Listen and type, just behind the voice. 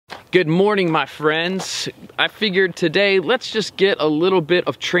Good morning, my friends. I figured today, let's just get a little bit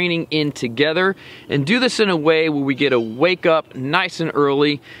of training in together and do this in a way where we get to wake up nice and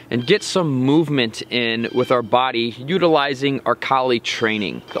early and get some movement in with our body utilizing our Kali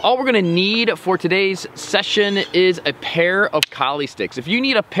training. So all we're gonna need for today's session is a pair of Kali sticks. If you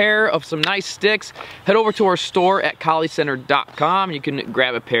need a pair of some nice sticks, head over to our store at kalicenter.com. You can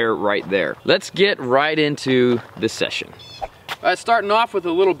grab a pair right there. Let's get right into the session. All right, starting off with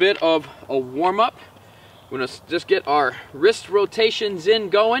a little bit of a warm-up. We're gonna just get our wrist rotations in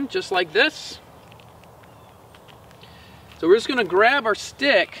going, just like this. So we're just gonna grab our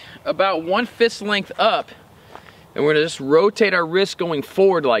stick about 1 fist length up, and we're gonna just rotate our wrist going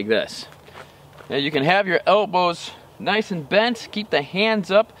forward like this. Now you can have your elbows nice and bent, keep the hands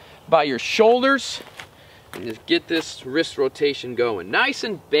up by your shoulders, and just get this wrist rotation going. Nice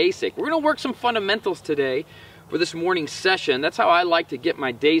and basic. We're gonna work some fundamentals today for this morning session. That's how I like to get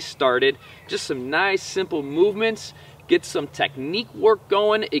my day started. Just some nice simple movements, get some technique work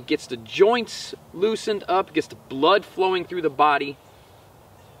going. It gets the joints loosened up, gets the blood flowing through the body.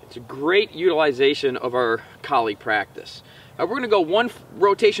 It's a great utilization of our Kali practice. Now we're gonna go 1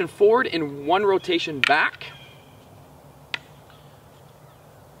 rotation forward and 1 rotation back.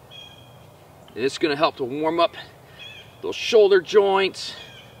 And it's gonna help to warm up those shoulder joints,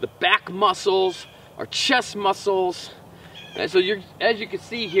 the back muscles, our chest muscles. And so as you can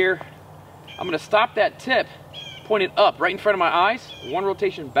see here, I'm gonna stop that tip pointed up right in front of my eyes, 1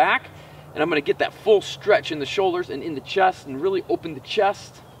 rotation back, and I'm gonna get that full stretch in the shoulders and in the chest and really open the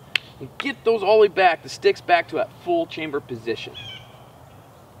chest and get those all the way back, the sticks back to that full chamber position.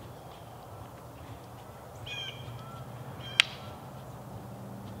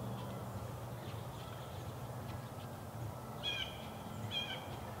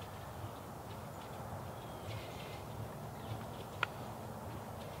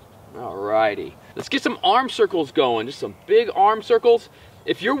 Alrighty, let's get some arm circles going, just some big arm circles.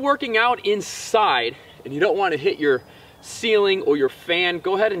 If you're working out inside and you don't want to hit your ceiling or your fan,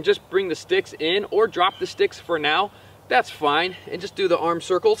 go ahead and just bring the sticks in or drop the sticks for now. That's fine, and just do the arm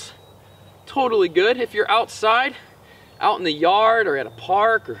circles. Totally good. If you're outside, out in the yard or at a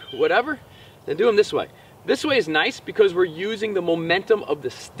park or whatever, then do them this way. This way is nice because we're using the momentum of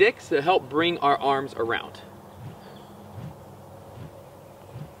the sticks to help bring our arms around.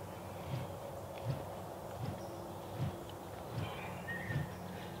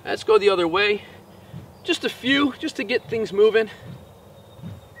 Let's go the other way. Just a few, just to get things moving.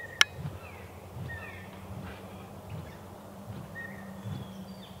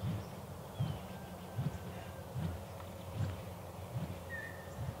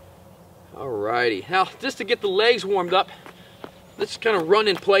 Alrighty, now just to get the legs warmed up, let's kind of run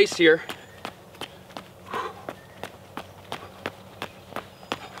in place here.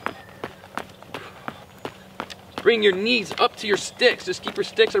 Bring your knees up to your sticks. Just keep your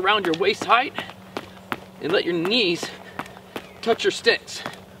sticks around your waist height and let your knees touch your sticks.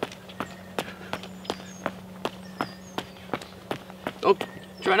 Don't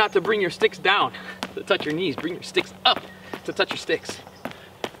try not to bring your sticks down to touch your knees. Bring your sticks up to touch your sticks.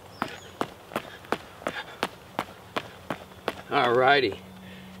 Alrighty.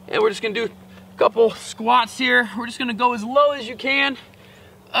 And we're just gonna do a couple squats here. We're just gonna go as low as you can,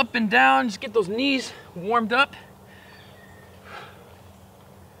 up and down. Just get those knees warmed up.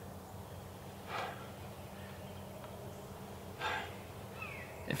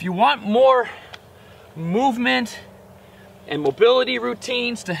 If you want more movement and mobility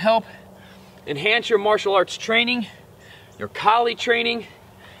routines to help enhance your martial arts training, your Kali training,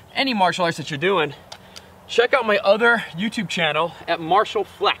 any martial arts that you're doing, check out my other YouTube channel at Martial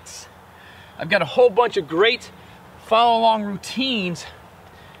Flex. I've got a whole bunch of great follow-along routines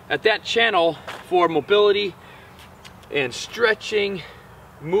at that channel for mobility and stretching,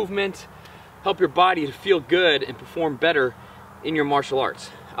 movement, help your body to feel good and perform better in your martial arts.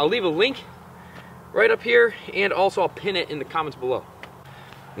 I'll leave a link right up here, and also I'll pin it in the comments below.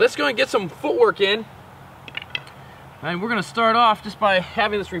 Let's go and get some footwork in. And we're gonna start off just by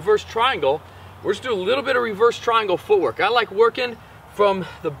having this reverse triangle. We're just doing a little bit of reverse triangle footwork. I like working from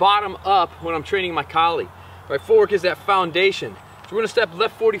the bottom up when I'm training my Kali. Right, footwork is that foundation. So we're gonna step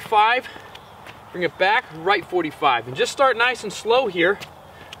left 45, bring it back, right 45. And just start nice and slow here.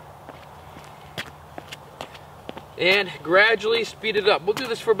 And gradually speed it up. We'll do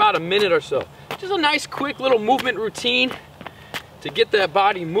this for about a minute or so. Just a nice quick little movement routine to get that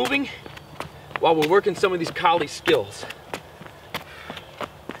body moving while we're working some of these Kali skills.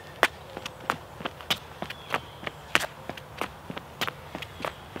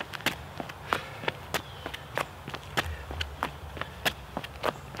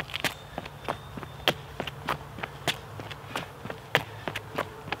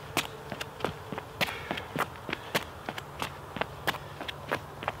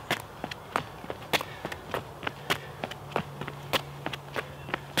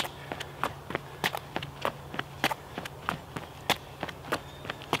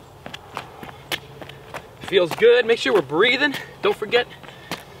 feels good. Make sure we're breathing. Don't forget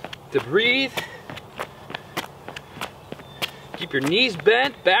to breathe. Keep your knees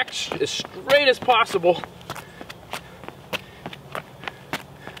bent, back as straight as possible.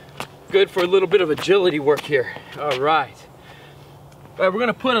 Good for a little bit of agility work here. All right. All right, we're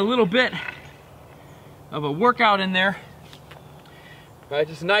gonna put a little bit of a workout in there. All right,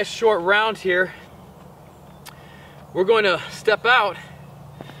 just a nice short round here. We're going to step out,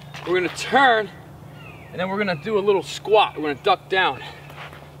 we're going to turn, and then we're going to do a little squat. We're going to duck down.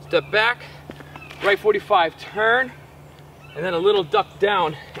 Step back, right 45, turn, and then a little duck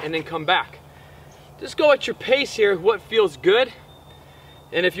down, and then come back. Just go at your pace here, what feels good.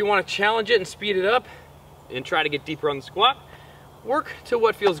 And if you want to challenge it and speed it up, and try to get deeper on the squat, work to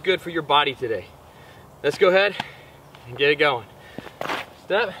what feels good for your body today. Let's go ahead and get it going.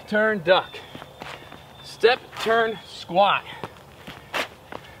 Step, turn, duck. Step, turn, squat.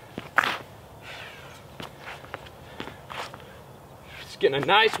 Just getting a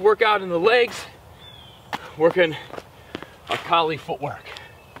nice workout in the legs, working our collie footwork.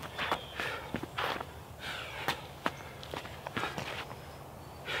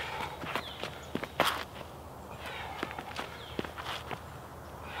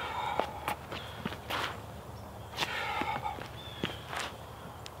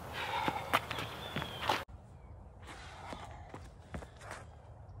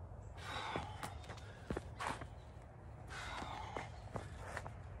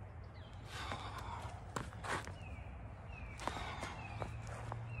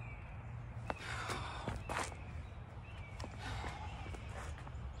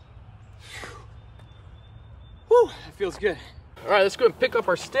 Whew, that feels good. All right, let's go and pick up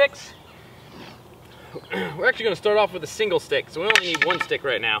our sticks. We're actually gonna start off with a single stick, so we only need one stick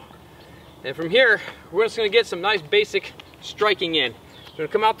right now. And from here, we're just gonna get some nice basic striking in. We're gonna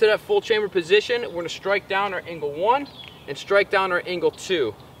come out to that full chamber position. We're gonna strike down our angle 1 and strike down our angle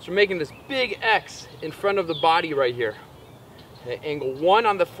 2. So we're making this big X in front of the body right here. Okay, angle 1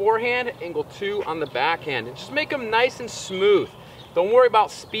 on the forehand, angle 2 on the backhand. And just make them nice and smooth. Don't worry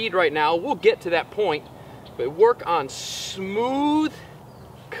about speed right now. We'll get to that point. But work on smooth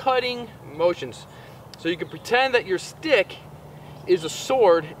cutting motions. So you can pretend that your stick is a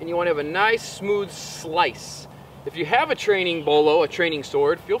sword and you want to have a nice smooth slice. If you have a training bolo, a training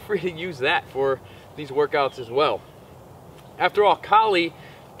sword, feel free to use that for these workouts as well. After all, Kali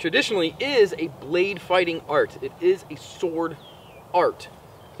traditionally is a blade fighting art. It is a sword art.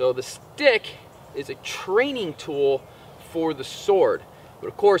 So the stick is a training tool for the sword. But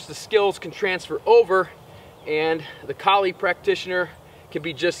of course the skills can transfer over, and the Kali practitioner can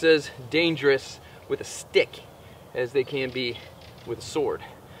be just as dangerous with a stick as they can be with a sword.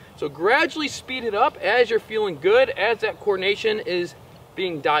 So gradually speed it up as you're feeling good, as that coordination is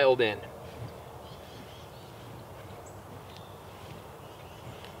being dialed in.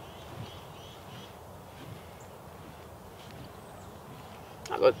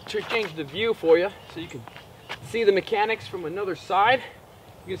 I'm going to change the view for you so you can see the mechanics from another side.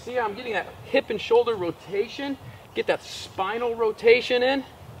 You can see how I'm getting that hip and shoulder rotation, get that spinal rotation in.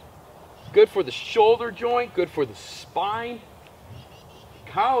 Good for the shoulder joint, good for the spine.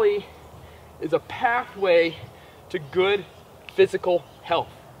 Kali is a pathway to good physical health.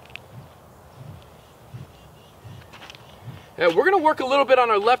 Now we're going to work a little bit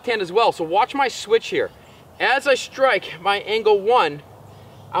on our left hand as well, so watch my switch here. As I strike my angle 1,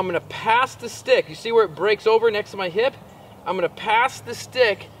 I'm going to pass the stick. You see where it breaks over next to my hip? I'm going to pass the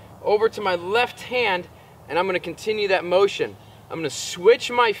stick over to my left hand, and I'm going to continue that motion. I'm going to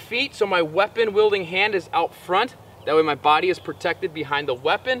switch my feet so my weapon wielding hand is out front. That way my body is protected behind the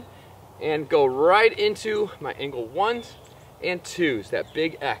weapon, and go right into my angle 1s and 2s, that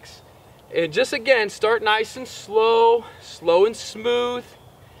big X. And just again, start nice and slow, slow and smooth,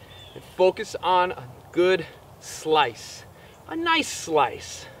 and focus on a good slice, a nice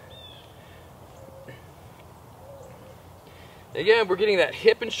slice. Again, we're getting that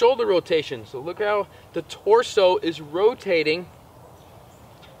hip and shoulder rotation. So look how the torso is rotating.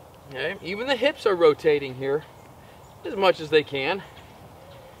 Okay? Even the hips are rotating here as much as they can.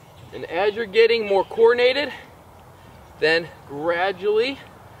 And as you're getting more coordinated, then gradually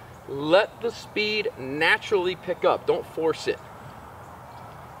let the speed naturally pick up. Don't force it.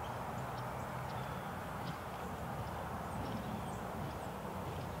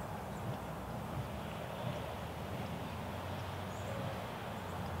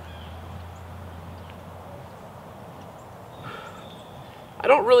 I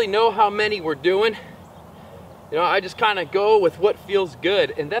don't really know how many we're doing. You know, I just kind of go with what feels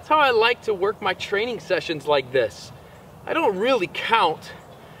good. And that's how I like to work my training sessions like this. I don't really count.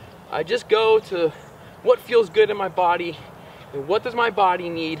 I just go to what feels good in my body, and what does my body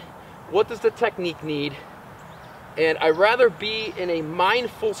need, what does the technique need. And I'd rather be in a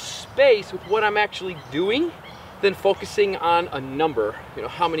mindful space with what I'm actually doing than focusing on a number. You know,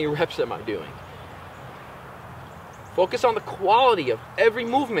 how many reps am I doing? Focus on the quality of every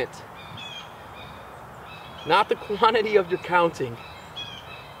movement, not the quantity of your counting.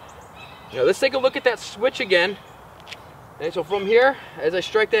 Now let's take a look at that switch again. And so from here, as I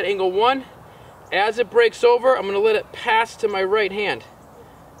strike that angle 1, as it breaks over, I'm going to let it pass to my right hand.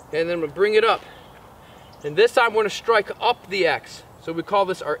 And then I'm going to bring it up. And this time we're going to strike up the X. So we call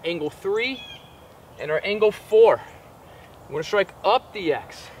this our angle 3 and our angle 4. We're going to strike up the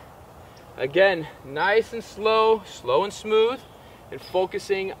X. Again, nice and slow, slow and smooth, and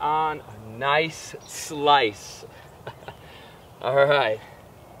focusing on a nice slice. All right.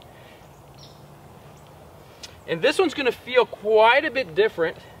 And this one's going to feel quite a bit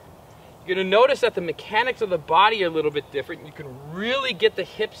different. You're going to notice that the mechanics of the body are a little bit different. You can really get the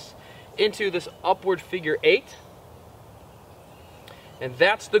hips into this upward figure 8. And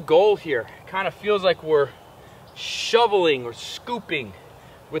that's the goal here. It kind of feels like we're shoveling or scooping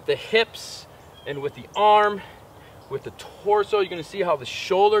with the hips and with the arm, with the torso. You're going to see how the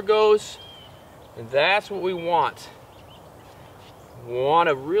shoulder goes. And that's what we want. We want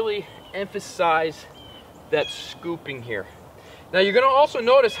to really emphasize that scooping here. Now you're going to also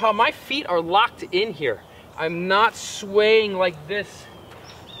notice how my feet are locked in here. I'm not swaying like this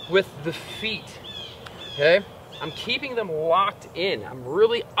with the feet, okay? I'm keeping them locked in. I'm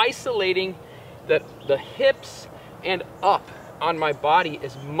really isolating the hips and up on my body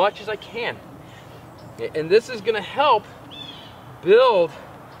as much as I can. And this is going to help build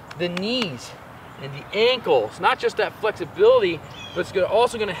the knees and the ankles, not just that flexibility, but it's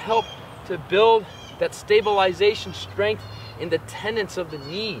also going to help to build that stabilization strength in the tendons of the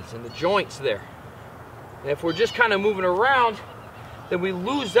knees and the joints there. And if we're just kind of moving around, then we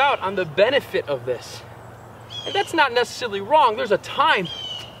lose out on the benefit of this. And that's not necessarily wrong. There's a time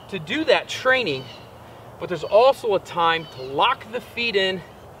to do that training, but there's also a time to lock the feet in,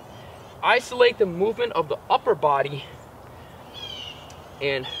 isolate the movement of the upper body,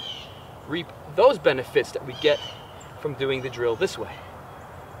 and reap those benefits that we get from doing the drill this way.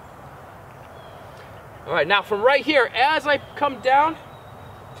 All right, now from right here, as I come down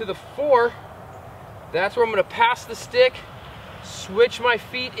to the 4, that's where I'm going to pass the stick, switch my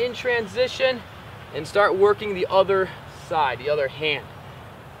feet in transition, and start working the other side, the other hand.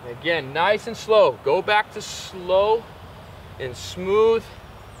 And again, nice and slow. Go back to slow and smooth.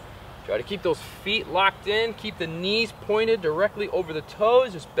 Try to keep those feet locked in. Keep the knees pointed directly over the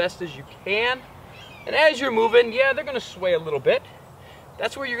toes as best as you can. And as you're moving, yeah, they're going to sway a little bit.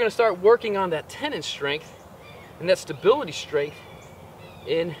 That's where you're going to start working on that tendon strength and that stability strength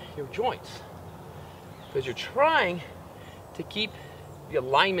in your joints. Because you're trying to keep the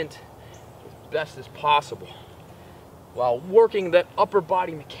alignment as best as possible while working that upper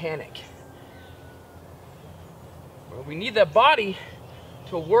body mechanic. Well, we need that body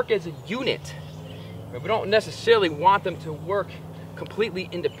to work as a unit. We don't necessarily want them to work completely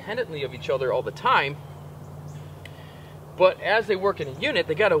independently of each other all the time, but as they work in a unit,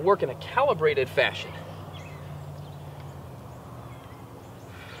 they got to work in a calibrated fashion.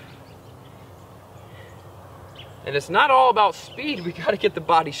 And it's not all about speed. We got to get the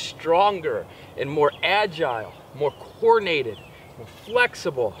body stronger and more agile, more coordinated, more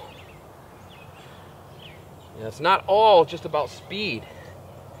flexible. And it's not all just about speed.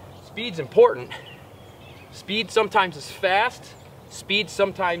 Speed's important. Speed sometimes is fast. Speed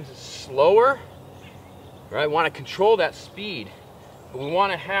sometimes is slower. Right? We want to control that speed. But we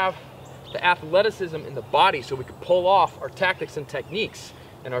want to have the athleticism in the body so we can pull off our tactics and techniques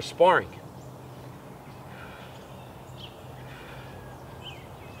in our sparring.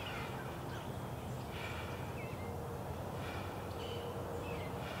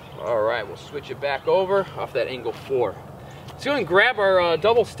 All right, we'll switch it back over off that angle 4. Let's go and grab our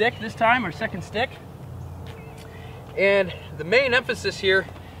double stick this time, our second stick. And the main emphasis here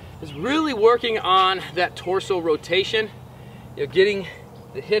is really working on that torso rotation. You know, getting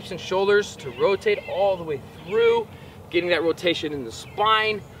the hips and shoulders to rotate all the way through, getting that rotation in the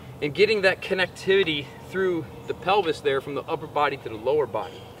spine, and getting that connectivity through the pelvis there from the upper body to the lower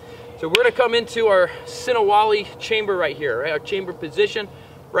body. So we're going to come into our Sinawali chamber right here, right? Our chamber position.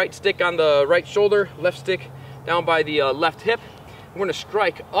 Right stick on the right shoulder, left stick down by the left hip. We're going to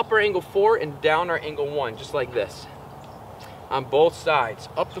strike up our angle 4 and down our angle 1, just like this. On both sides,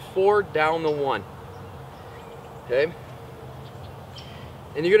 up the 4, down the 1. Okay?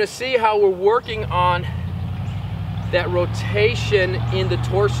 And you're going to see how we're working on that rotation in the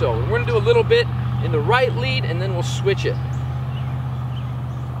torso. We're going to do a little bit in the right lead, and then we'll switch it.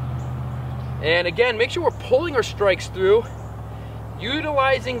 And again, make sure we're pulling our strikes through,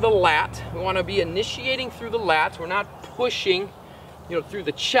 utilizing the lat. We want to be initiating through the lats. We're not pushing, through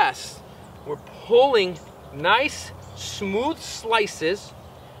the chest. We're pulling nice, smooth slices,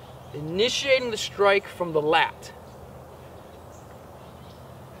 initiating the strike from the lat.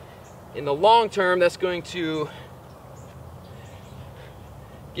 In the long term, that's going to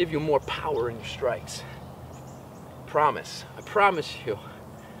give you more power in your strikes. Promise. I promise you.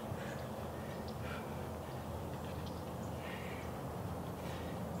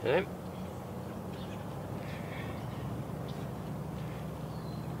 Okay.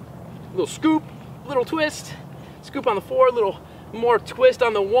 Little scoop, little twist, scoop on the 4, a little more twist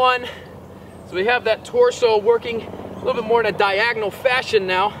on the 1. So we have that torso working a little bit more in a diagonal fashion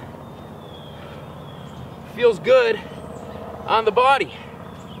now. Feels good on the body.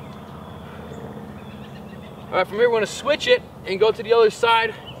 All right, from here we're going to switch it and go to the other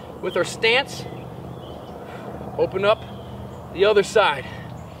side with our stance. Open up the other side.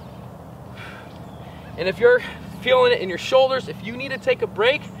 And if you're feeling it in your shoulders, if you need to take a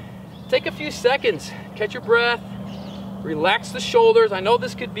break, take a few seconds, catch your breath, relax the shoulders. I know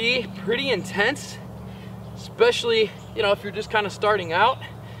this could be pretty intense, especially, if you're just kind of starting out.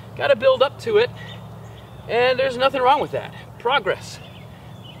 Got to build up to it, and there's nothing wrong with that. Progress.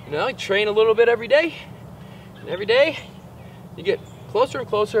 You train a little bit every day, and every day you get closer and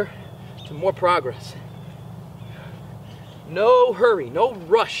closer to more progress. No hurry, no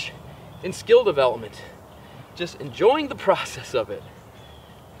rush in skill development. Just enjoying the process of it.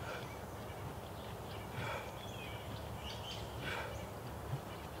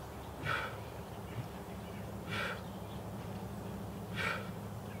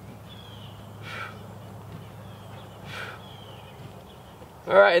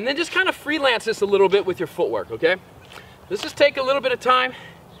 All right, and then just kind of freelance this a little bit with your footwork, okay? This just take a little bit of time.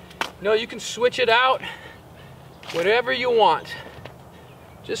 You can switch it out, whatever you want.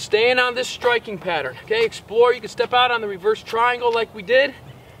 Just staying on this striking pattern, okay? Explore, you can step out on the reverse triangle like we did.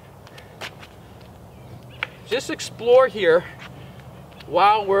 Just explore here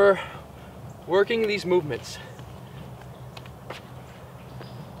while we're working these movements.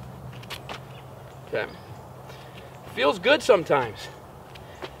 Okay. Feels good sometimes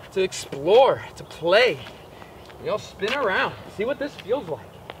to explore, to play. Spin around, see what this feels like.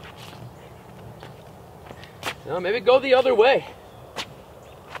 Maybe go the other way.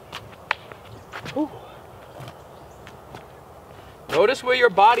 Whew. Notice where your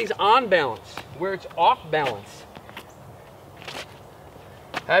body's on balance, where it's off balance.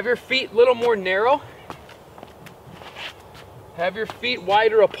 Have your feet a little more narrow. Have your feet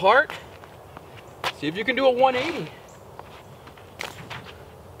wider apart. See if you can do a 180.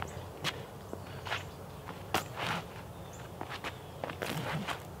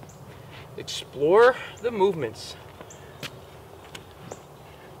 Explore the movements.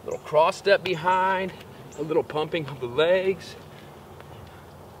 A little cross step behind, a little pumping of the legs.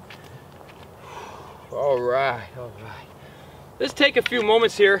 All right, all right. Let's take a few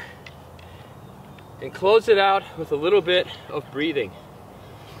moments here and close it out with a little bit of breathing.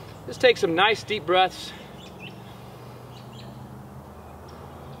 Just take some nice deep breaths.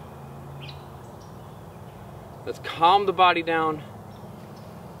 Let's calm the body down.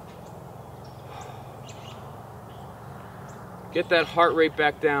 Get that heart rate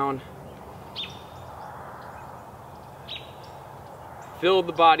back down. Fill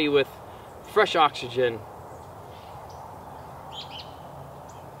the body with fresh oxygen.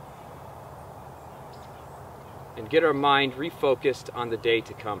 And get our mind refocused on the day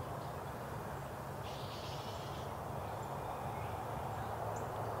to come.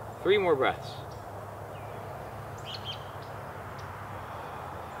 Three more breaths.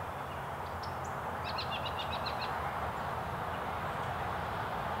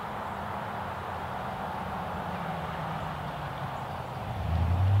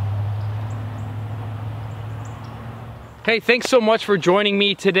 Hey, thanks so much for joining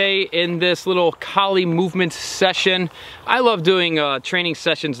me today in this little Kali movement session. I love doing training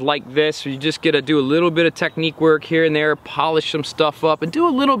sessions like this where you just get to do a little bit of technique work here and there, polish some stuff up, and do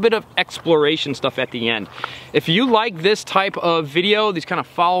a little bit of exploration stuff at the end. If you like this type of video, these kind of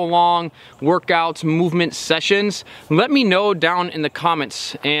follow along workouts, movement sessions, let me know down in the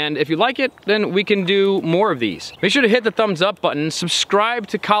comments. And if you like it, then we can do more of these. Make sure to hit the thumbs up button, subscribe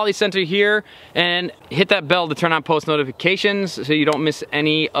to Kali Center here, and hit that bell to turn on post notifications. notifications so you don't miss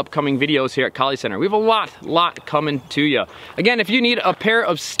any upcoming videos here at Kali Center. We have a lot coming to you. Again, if you need a pair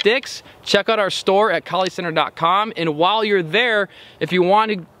of sticks, check out our store at KaliCenter.com. And while you're there, if you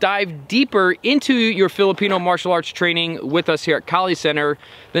want to dive deeper into your Filipino martial arts training with us here at Kali Center,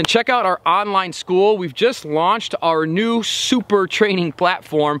 then check out our online school. We've just launched our new super training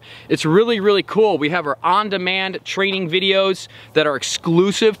platform. It's really cool. We have our on-demand training videos that are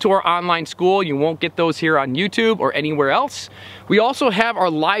exclusive to our online school. You won't get those here on YouTube or anywhere else. We also have our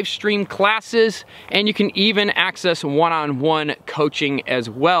live stream classes, and you can even access one-on-one coaching as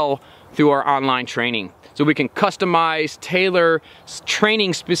well through our online training. So we can customize, tailor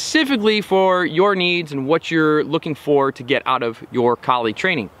training specifically for your needs and what you're looking for to get out of your Kali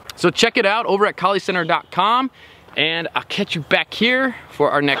training. So check it out over at KaliCenter.com, and I'll catch you back here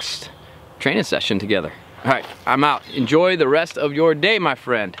for our next training session together. All right, I'm out. Enjoy the rest of your day, my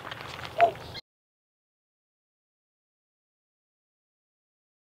friend.